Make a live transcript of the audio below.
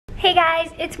Hey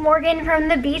guys, it's Morgan from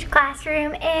the Beach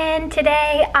Classroom, and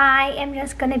today I am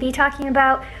just going to be talking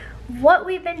about what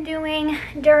we've been doing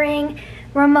during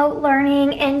remote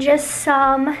learning and just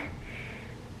some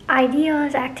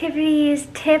ideas, activities,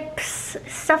 tips,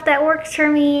 stuff that works for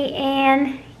me,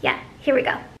 and yeah, here we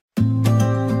go.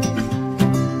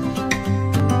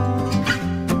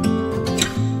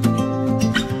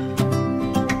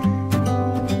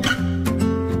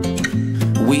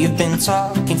 We've been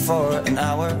talking for an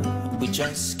hour, we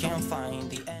just can't find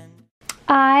the end.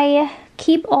 I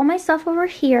keep all my stuff over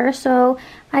here, so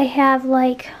I have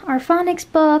like our phonics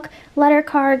book, letter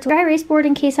cards, dry erase board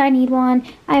in case I need one.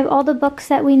 I have all the books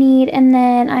that we need, and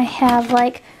then I have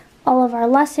like all of our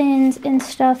lessons and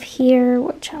stuff here,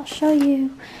 which I'll show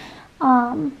you.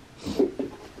 I'll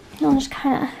just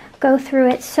kind of go through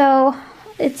it. So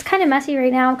it's kind of messy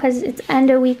right now because it's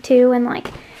end of week 2 and like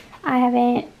I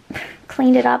haven't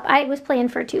cleaned it up. I was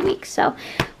planned for 2 weeks. So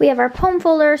we have our poem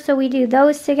folder, so we do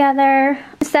those together.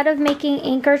 Instead of making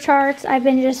anchor charts, I've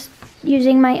been just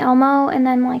using my Elmo and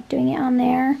then like doing it on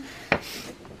there.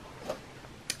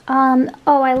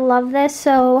 Oh, I love this.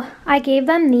 So I gave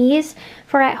them these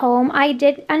for at home. I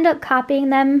did end up copying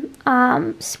them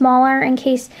smaller in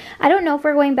case, I don't know if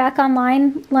we're going back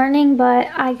online learning, but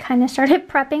I kind of started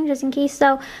prepping just in case.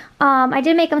 So I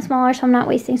did make them smaller so I'm not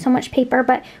wasting so much paper,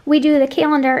 but we do the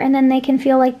calendar and then they can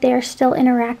feel like they're still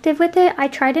interactive with it. I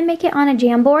tried to make it on a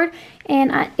Jamboard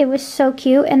and it was so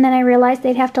cute, and then I realized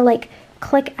they'd have to like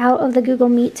click out of the Google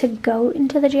Meet to go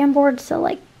into the Jamboard, so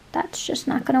like that's just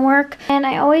not gonna work. And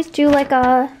I always do like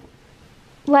a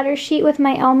letter sheet with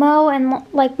my Elmo and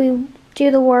like we do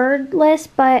the word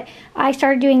list, but I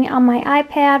started doing it on my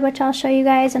iPad, which I'll show you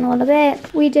guys in a little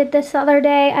bit. We did this the other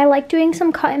day. I like doing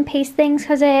some cut and paste things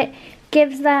because it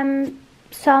gives them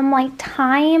some like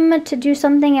time to do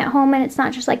something at home and it's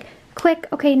not just like quick,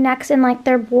 okay, next, and like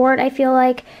they're bored. I feel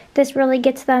like this really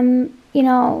gets them, you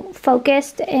know,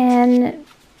 focused and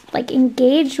like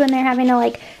engaged when they're having to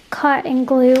like cut and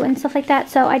glue and stuff like that.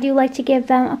 So I do like to give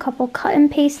them a couple cut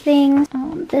and paste things.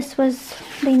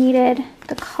 They needed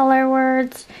the color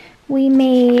words. We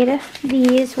made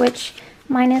these, which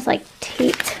mine is like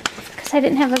taped because I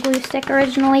didn't have a glue stick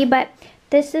originally, but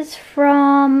this is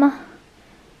from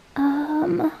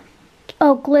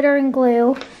Glitter and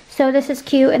Glue. So this is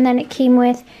cute, and then it came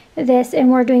with this, and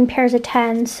we're doing pairs of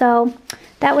 10. So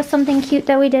that was something cute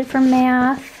that we did for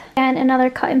math. And another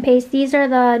cut and paste. These are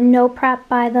the No Prep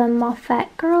by the Moffett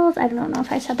Girls. I don't know if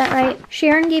I said that right.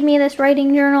 Sharon gave me this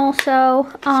writing journal,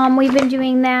 so we've been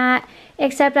doing that,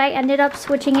 except I ended up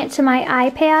switching it to my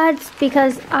iPads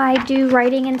because I do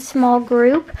writing in small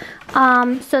group,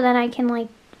 so then I can like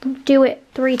do it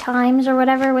 3 times or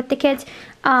whatever with the kids.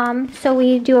 So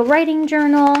we do a writing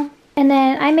journal, and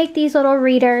then I make these little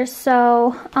readers,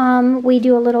 so we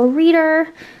do a little reader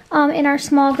in our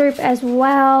small group as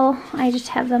well. I just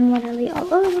have them literally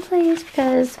all over the place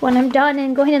because when I'm done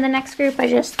and going to the next group, I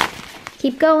just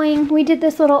keep going. We did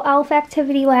this little elf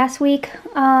activity last week.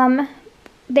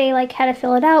 They like had to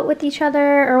fill it out with each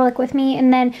other or like with me,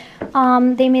 and then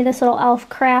they made this little elf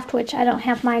craft, which I don't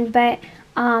have mine, but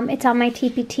it's on my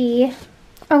TPT.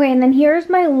 Okay, and then here's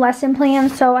my lesson plan.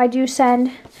 So I do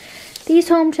send these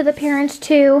home to the parents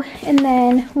too, and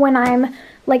then when I'm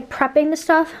like prepping the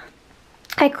stuff,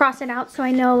 I cross it out so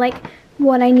I know like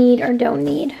what I need or don't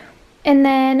need. And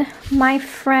then my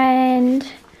friend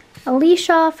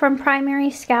Alicia from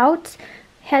Primary Scouts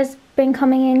has been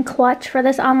coming in clutch for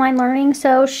this online learning.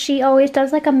 So she always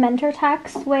does like a mentor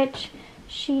text, which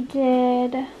she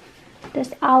did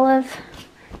this Olive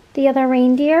the Other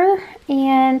Reindeer.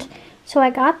 And so I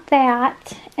got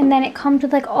that, and then it comes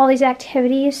with like all these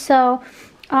activities. So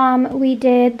we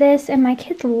did this, and my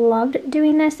kids loved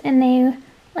doing this, and they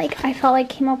like, I felt like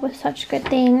came up with such good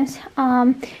things.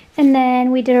 And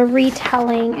then we did a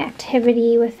retelling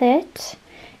activity with it.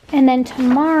 And then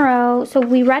tomorrow, so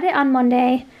we read it on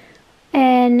Monday,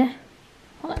 and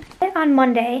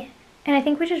I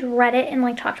think we just read it and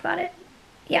like talked about it.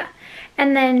 Yeah.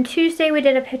 And then Tuesday we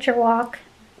did a picture walk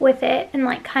with it and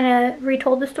like kind of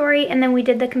retold the story, and then we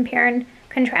did the compare and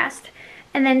contrast.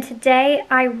 And then today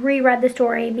I reread the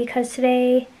story because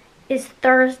today is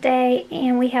Thursday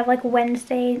and we have like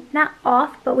Wednesday, not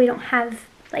off, but we don't have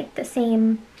like the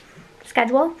same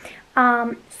schedule.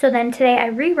 So then today I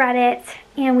reread it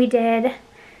and we did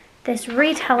this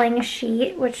retelling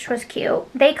sheet, which was cute.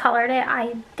 They colored it,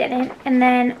 I didn't. And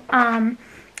then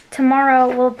tomorrow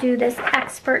we'll do this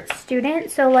expert student.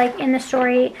 So like in the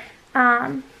story,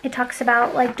 it talks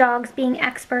about like dogs being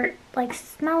expert like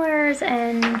smellers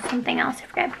and something else, I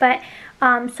forget. But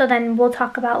so then we'll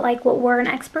talk about like what we're an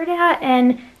expert at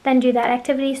and then do that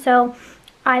activity. So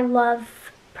I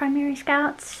love Primary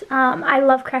Scouts. I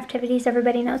love Craftivities,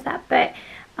 everybody knows that, but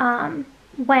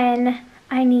when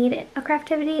I need a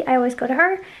Craftivity, I always go to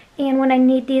her. And when I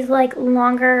need these like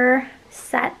longer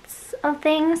sets of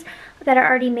things that are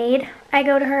already made, I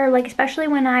go to her, like especially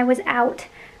when I was out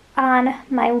on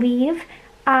my leave.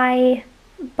 I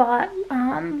bought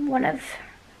one of,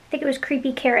 I think it was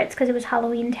Creepy Carrots because it was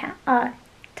Halloween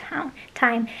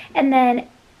time. And then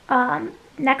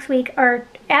next week, or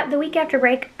at the week after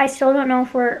break, I still don't know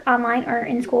if we're online or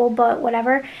in school, but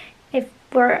whatever. If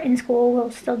we're in school,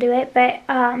 we'll still do it. But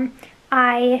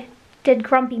I did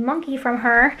Grumpy Monkey from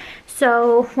her,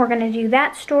 so we're going to do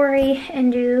that story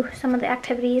and do some of the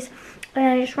activities. And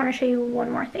I just want to show you one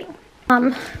more thing.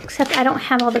 Except I don't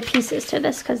have all the pieces to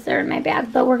this because they're in my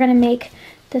bag, but we're going to make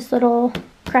this little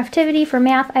Craftivity for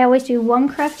math. I always do one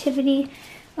Craftivity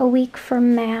a week for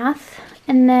math.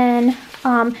 And then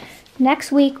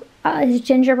next week is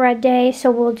gingerbread day,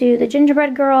 so we'll do the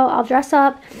gingerbread girl. I'll dress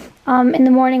up. In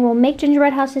the morning we'll make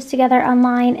gingerbread houses together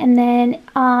online, and then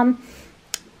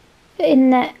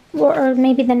or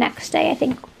maybe the next day, I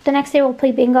think the next day we'll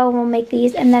play bingo and we'll make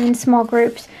these, and then in small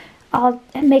groups I'll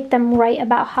make them write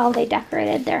about how they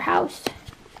decorated their house.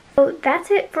 So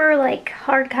that's it for like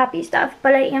hard copy stuff,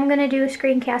 but I am going to do a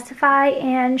Screencastify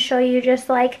and show you just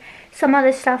like some of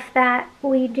the stuff that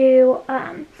we do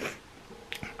on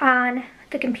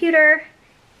the computer,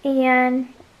 and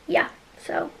yeah,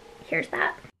 so here's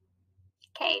that.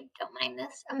 Okay, don't mind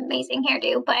this amazing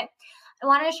hairdo, but I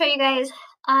wanted to show you guys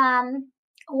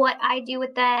what I do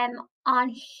with them on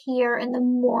here in the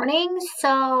morning.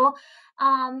 So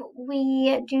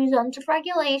we do zones of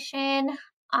regulation.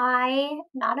 I'm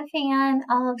not a fan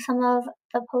of some of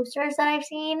the posters that I've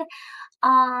seen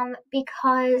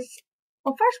because,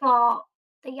 well, first of all,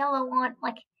 the yellow one,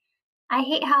 like, I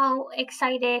hate how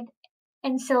excited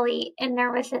and silly and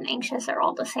nervous and anxious are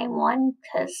all the same one,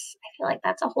 because I feel like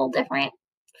that's a whole different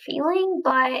feeling.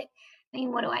 But I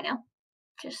mean, what do I know?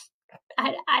 Just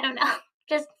I don't know.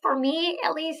 Just for me,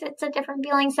 at least, it's a different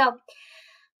feeling. So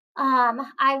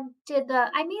I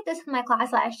made this in my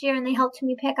class last year, and they helped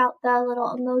me pick out the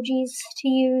little emojis to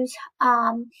use.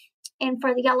 And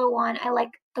for the yellow one, I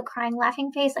like the crying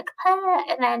laughing face, like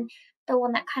and then the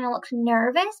one that kind of looks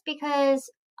nervous,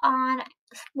 because on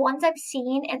ones I've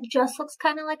seen, it just looks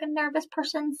kind of like a nervous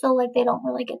person, so like they don't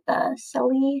really get the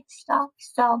silly stuff.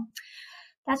 So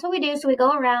that's what we do. So we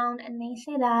go around and they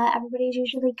say that everybody's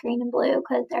usually green and blue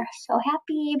because they're so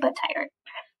happy but tired.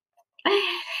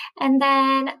 And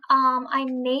then I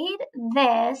made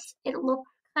this. It looked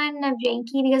kind of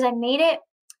janky because I made it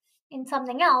in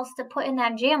something else to put in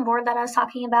that Jamboard that I was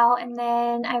talking about, and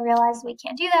then I realized we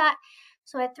can't do that,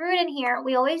 so I threw it in here.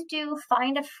 We always do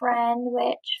Find a Friend,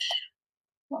 which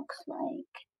looks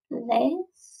like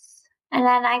this, and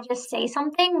then I just say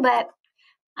something, but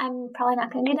I'm probably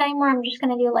not going to do that anymore. I'm just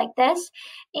going to do like this.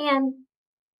 And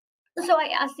so I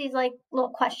ask these like little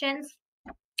questions.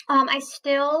 I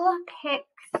still pick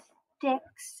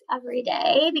sticks every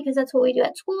day because that's what we do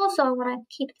at school, so I want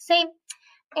to keep it the same.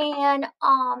 And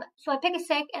so I pick a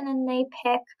stick and then they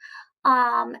pick.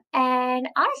 And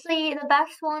honestly, the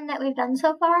best one that we've done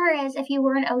so far is if you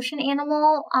were an ocean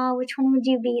animal, which one would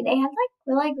you be? They had like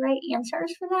really great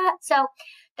answers for that. So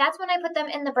that's when I put them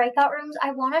in the breakout rooms.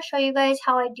 I want to show you guys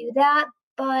how I do that,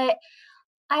 but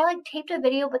I like taped a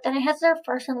video, but then it has their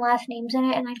first and last names in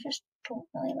it, and I just don't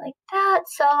really like that.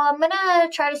 So I'm gonna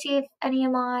try to see if any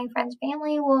of my friends'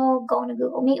 family will go on a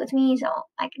Google Meet with me so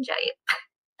I can show you.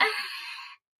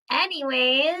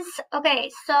 Anyways, okay,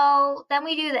 so then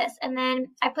we do this, and then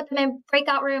I put them in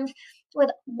breakout rooms with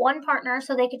one partner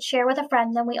so they could share with a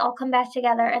friend. Then we all come back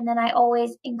together, and then I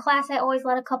always, in class, I always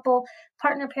let a couple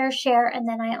partner pairs share, and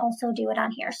then I also do it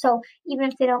on here. So even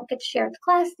if they don't get to share with the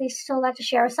class, they still like to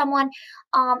share with someone.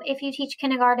 If you teach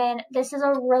kindergarten, this is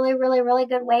a really, really, really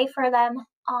good way for them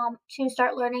to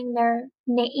start learning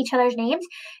each other's names.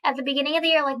 At the beginning of the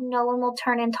year, like, no one will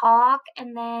turn and talk,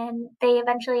 and then they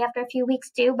eventually, after a few weeks,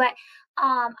 do. But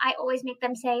I always make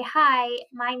them say, "Hi,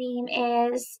 my name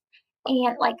is,"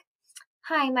 and like,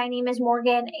 "Hi, my name is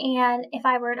Morgan, and if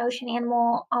I were an ocean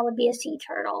animal, I would be a sea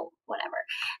turtle," whatever.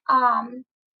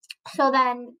 So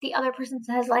then the other person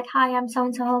says like, "Hi, I'm so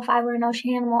and so. If I were an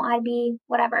ocean animal, I'd be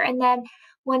whatever." And then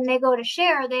when they go to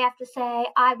share, they have to say,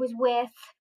 "I was with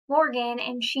Morgan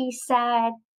and she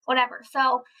said whatever."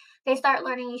 So they start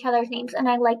learning each other's names, and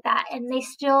I like that. And they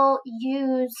still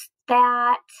use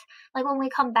that, like when we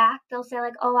come back, they'll say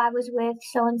like, "Oh, I was with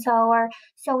so and so," or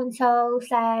 "So and so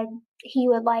said he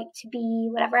would like to be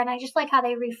whatever." And I just like how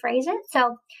they rephrase it.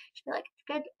 So just be like,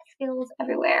 good skills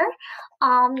everywhere.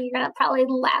 You're gonna probably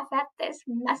laugh at this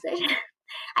message.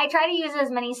 I try to use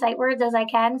as many sight words as I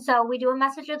can. So we do a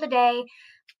message of the day.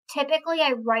 Typically,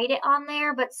 I write it on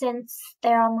there, but since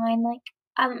they're online, like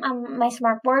on my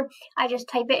smart board, I just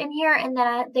type it in here, and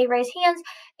then they raise hands,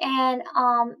 and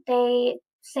they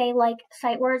say like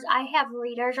sight words. I have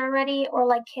readers already, or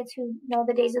like kids who know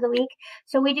the days of the week,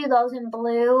 so we do those in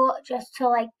blue just to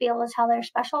like be able to tell their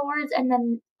special words, and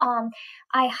then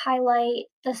I highlight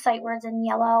the sight words in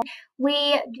yellow.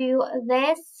 We do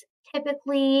this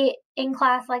typically in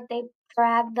class, like they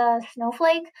drag the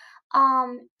snowflake,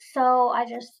 so I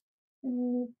just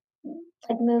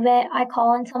like move it. I call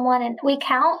on someone and we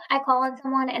count. I call on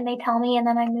someone and they tell me, and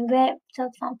then I move it. So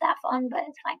it's not that fun, but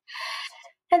it's fine.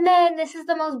 And then this is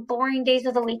the most boring days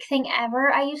of the week thing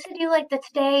ever. I used to do like the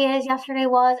today is, yesterday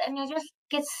was, and it just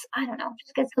gets, I don't know,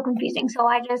 just gets so confusing. So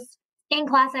I just, in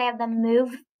class, I have them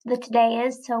move the today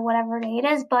is to whatever day it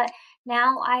is. But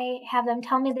now I have them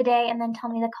tell me the day and then tell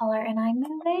me the color, and I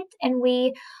move it. And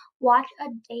we watch a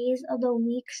days of the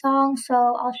week song. So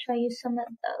I'll show you some of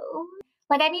those.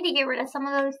 Like, I need to get rid of some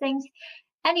of those things.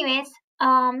 Anyways,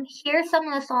 here's some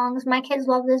of the songs. My kids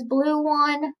love this blue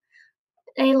one.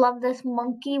 They love this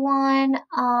monkey one.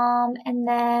 And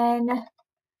then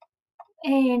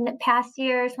in past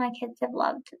years, my kids have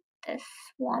loved this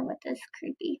one with this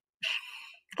creepy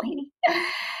lady.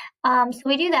 So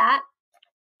we do that.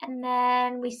 And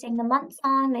then we sing the month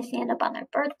song. They stand up on their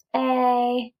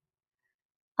birthday.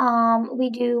 We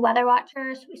do weather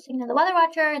watchers. We sing to the weather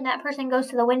watcher, and that person goes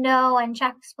to the window and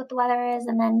checks what the weather is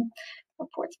and then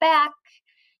reports back.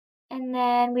 And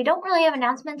then we don't really have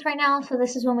announcements right now, so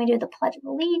this is when we do the Pledge of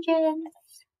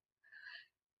Allegiance,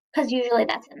 because usually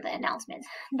that's in the announcements.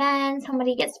 Then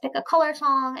somebody gets to pick a color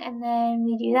song, and then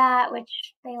we do that,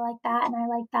 which they like that and I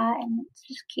like that, and it's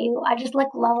just cute. I just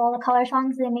like love all the color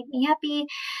songs. They make me happy.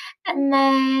 And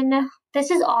then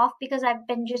this is off because I've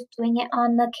been just doing it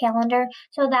on the calendar.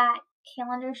 So that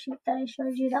calendar sheet that I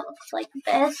showed you, that looks like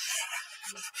this.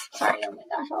 Sorry, oh my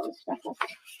gosh, all this stuff is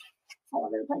all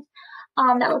over the place.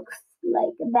 That looks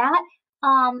like that.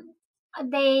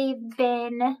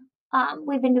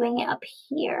 We've been doing it up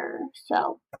here.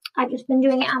 So I've just been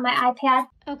doing it on my iPad.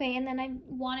 Okay, and then I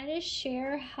wanted to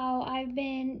share how I've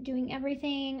been doing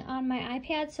everything on my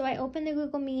iPad. So I open the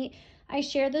Google Meet, I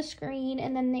share the screen,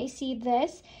 and then they see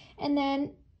this. And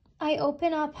then I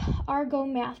open up our Go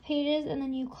Math pages, and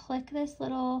then you click this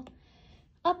little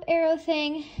up arrow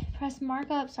thing, press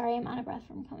markup. Sorry, I'm out of breath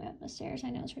from coming up the stairs.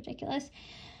 I know it's ridiculous.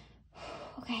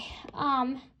 Okay,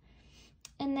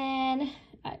 and then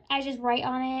I just write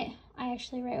on it. I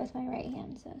actually write with my right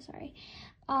hand, so sorry.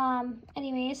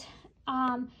 Anyways,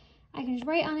 I can just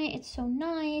write on it. It's so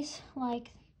nice,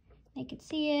 like they could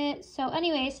see it. So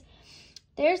anyways,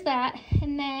 there's that.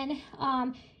 And then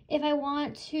if I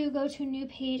want to go to a new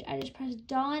page, I just press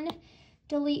done,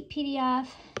 delete PDF,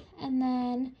 and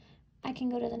then I can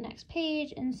go to the next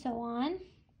page and so on.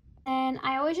 And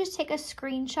I always just take a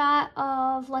screenshot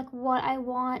of like what I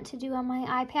want to do on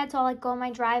my iPad. So I'll like go on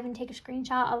my drive and take a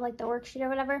screenshot of like the worksheet or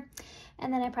whatever.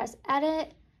 And then I press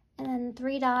edit and then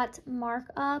 3 dots,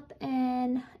 markup.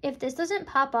 And if this doesn't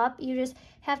pop up, you just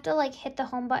have to like hit the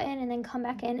home button and then come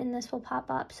back in and this will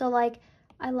pop up. So like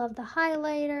I love the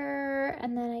highlighter,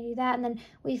 and then I do that, and then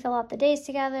we fill out the days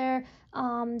together.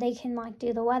 They can like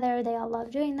do the weather. They all love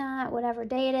doing that, whatever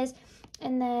day it is.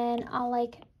 And then I'll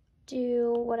like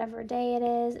do whatever day it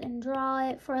is and draw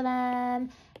it for them,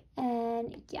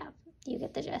 and yeah, you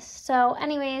get the gist. So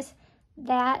anyways,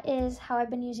 that is how I've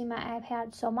been using my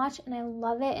iPad so much, and I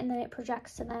love it, and then it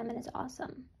projects to them and it's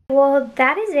awesome. Well,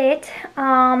 that is it.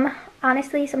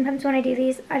 Honestly, sometimes when I do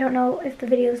these, I don't know if the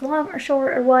video is long or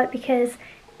short or what, because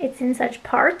it's in such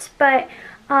parts, but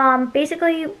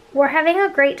basically we're having a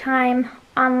great time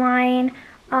online.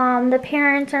 The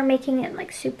parents are making it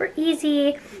like super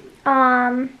easy.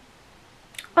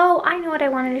 Oh, I know what I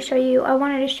wanted to show you. I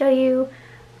wanted to show you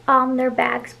their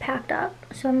bags packed up.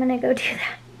 So I'm gonna go do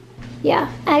that. Yeah,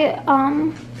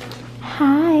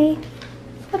 hi.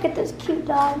 Look at this cute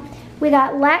dog. We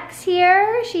got Lex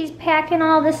here. She's packing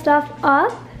all this stuff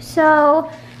up.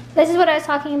 So this is what I was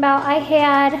talking about. I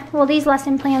had, well, these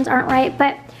lesson plans aren't right,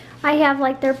 but I have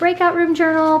like their breakout room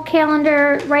journal,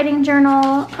 calendar, writing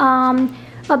journal,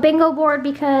 a bingo board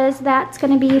because that's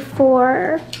gonna be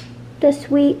for this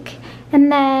week.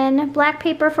 And then black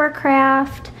paper for a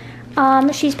craft.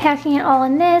 She's packing it all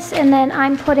in this, and then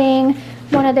I'm putting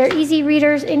one of their easy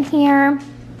readers in here.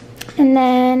 And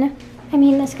then, I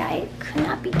mean, this guy could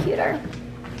not be cuter.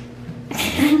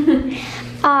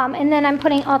 And then I'm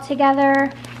putting all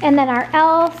together. And then our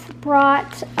elf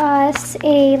brought us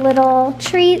a little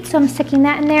treat, so I'm sticking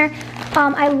that in there.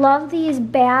 I love these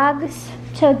bags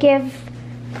to give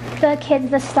the kids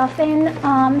the stuff in.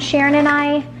 Sharon and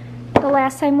I, the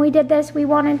last time we did this, we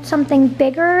wanted something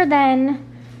bigger than,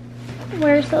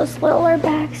 where's those littler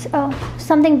bags? Oh,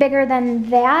 something bigger than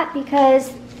that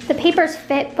because the papers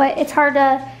fit, but it's hard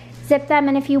to zip them,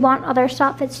 and if you want other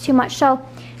stuff, it's too much. So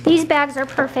these bags are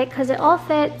perfect because it all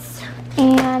fits,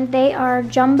 and they are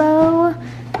Jumbo,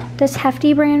 this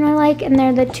Hefty brand I like, and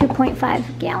they're the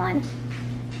 2.5 gallon.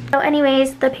 So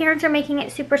anyways, the parents are making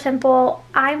it super simple.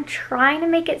 I'm trying to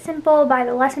make it simple by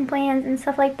the lesson plans and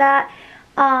stuff like that.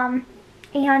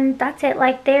 And that's it.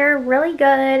 Like, they're really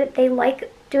good. They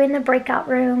like doing the breakout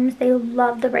rooms. They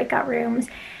love the breakout rooms.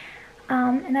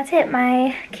 And that's it.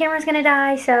 My camera's gonna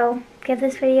die, so give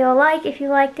this video a like if you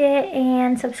liked it,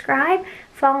 and subscribe.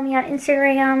 Follow me on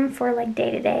Instagram for like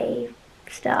day-to-day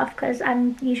stuff, because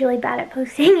I'm usually bad at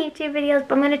posting YouTube videos,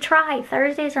 but I'm gonna try.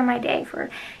 Thursdays are my day for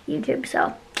YouTube,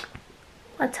 so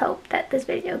let's hope that this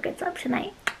video gets up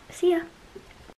tonight. See ya.